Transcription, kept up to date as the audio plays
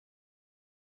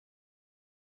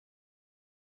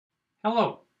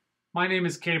Hello, my name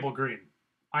is Cable Green.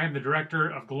 I am the Director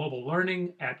of Global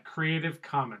Learning at Creative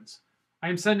Commons. I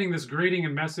am sending this greeting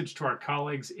and message to our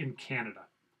colleagues in Canada.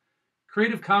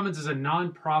 Creative Commons is a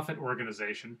nonprofit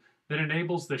organization that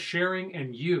enables the sharing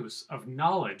and use of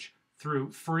knowledge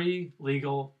through free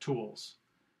legal tools.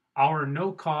 Our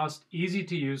no-cost,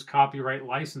 easy-to-use copyright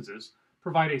licenses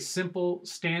provide a simple,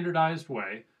 standardized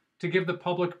way to give the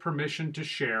public permission to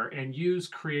share and use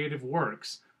creative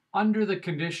works under the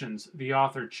conditions the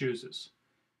author chooses.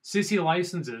 CC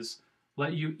licenses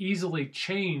let you easily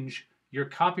change your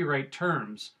copyright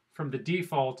terms from the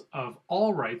default of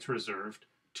all rights reserved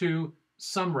to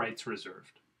some rights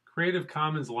reserved. Creative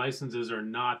Commons licenses are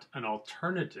not an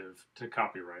alternative to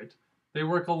copyright. They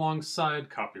work alongside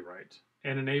copyright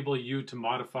and enable you to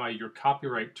modify your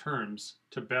copyright terms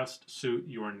to best suit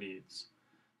your needs.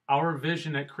 Our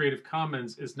vision at Creative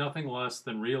Commons is nothing less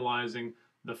than realizing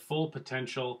the full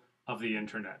potential of the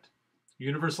internet.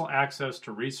 Universal access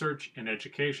to research and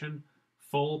education,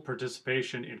 full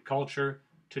participation in culture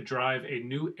to drive a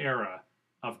new era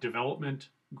of development,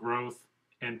 growth,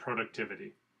 and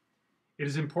productivity. It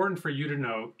is important for you to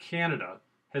know Canada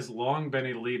has long been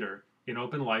a leader in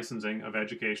open licensing of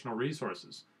educational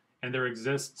resources, and there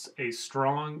exists a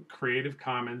strong Creative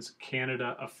Commons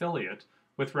Canada affiliate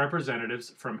with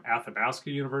representatives from Athabasca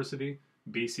University,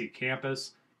 BC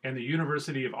Campus, and the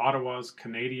University of Ottawa's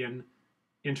Canadian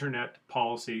Internet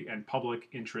Policy and Public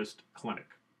Interest Clinic.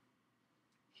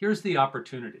 Here's the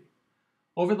opportunity.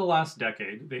 Over the last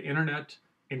decade, the internet,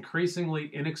 increasingly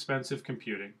inexpensive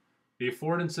computing, the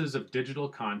affordances of digital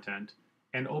content,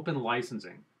 and open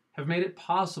licensing have made it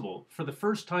possible for the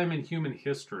first time in human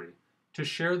history to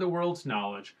share the world's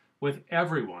knowledge with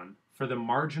everyone for the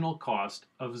marginal cost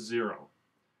of zero.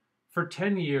 For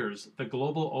 10 years, the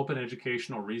Global Open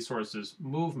Educational Resources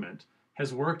movement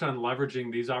has worked on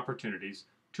leveraging these opportunities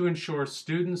to ensure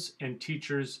students and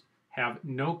teachers have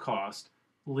no-cost,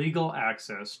 legal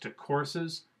access to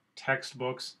courses,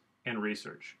 textbooks, and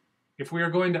research. If we are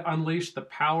going to unleash the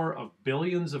power of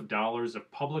billions of dollars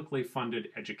of publicly funded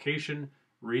education,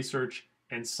 research,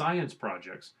 and science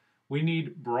projects, we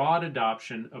need broad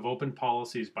adoption of open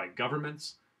policies by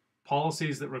governments,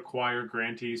 policies that require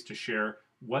grantees to share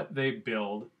what they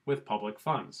build with public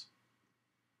funds.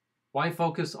 Why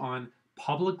focus on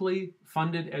publicly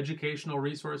funded educational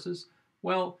resources?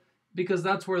 Well, because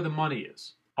that's where the money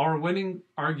is. Our winning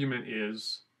argument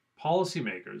is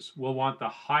policymakers will want the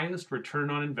highest return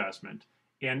on investment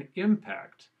and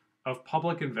impact of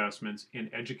public investments in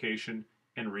education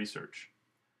and research.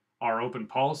 Our open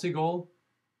policy goal: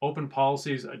 open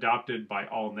policies adopted by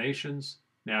all nations,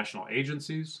 national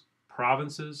agencies,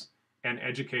 provinces, and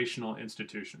educational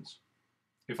institutions.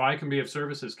 If I can be of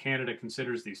service as Canada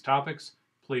considers these topics,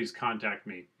 please contact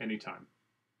me anytime.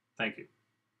 Thank you.